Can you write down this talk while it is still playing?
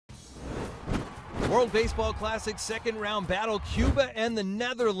World Baseball Classic second round battle, Cuba and the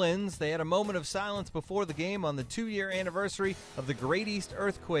Netherlands. They had a moment of silence before the game on the 2-year anniversary of the Great East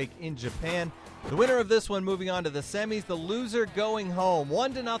Earthquake in Japan. The winner of this one moving on to the semis, the loser going home.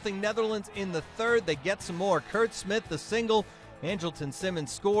 1-0 Netherlands in the third. They get some more. Kurt Smith, the single. Angelton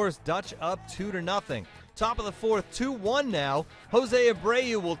Simmons scores. Dutch up 2-0. Top of the fourth, 2-1 now. Jose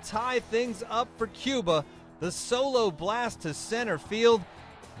Abreu will tie things up for Cuba. The solo blast to center field.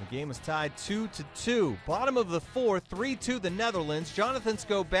 The game was tied 2-2. Bottom of the fourth, 3-2 the Netherlands. Jonathan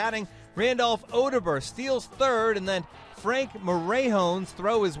Scope batting. Randolph Odeber steals third, and then Frank Morejones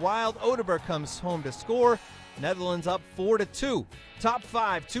throw is wild. Odeber comes home to score. Netherlands up 4-2. Top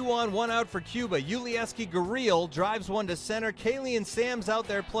five, 2-on, 1-out for Cuba. Ulieski Gurriel drives one to center. Kalian Sams out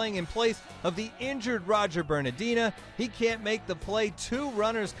there playing in place of the injured Roger Bernardina. He can't make the play. 2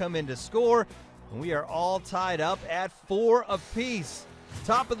 runners come in to score. And we are all tied up at 4 apiece.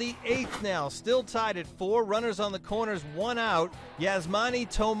 Top of the 8th now, still tied at 4. Runners on the corners, 1 out. Yasmani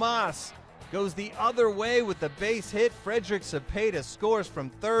Tomas goes the other way with the base hit. Frederick Cepeda scores from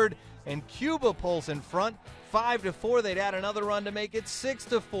third, and Cuba pulls in front. 5-4, they'd add another run to make it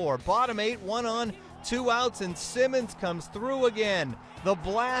 6-4. Bottom 8, 1 on, 2 outs, and Simmons comes through again. The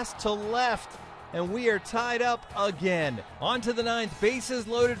blast to left, and we are tied up again. On to the 9th, bases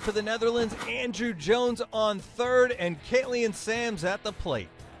loaded for the Netherlands. Andrew Jones on third, and Kalian Sams at the plate.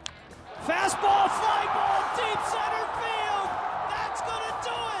 Fastball, fly ball, deep center field. That's gonna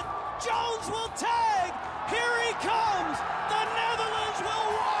do it. Jones will tag. Here he comes. The Netherlands will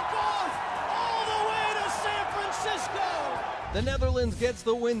walk off all the way to San Francisco. The Netherlands gets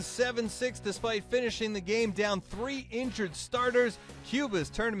the win 7-6 despite finishing the game down 3 injured starters. Cuba's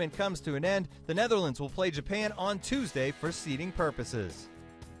tournament comes to an end. The Netherlands will play Japan on Tuesday for seeding purposes.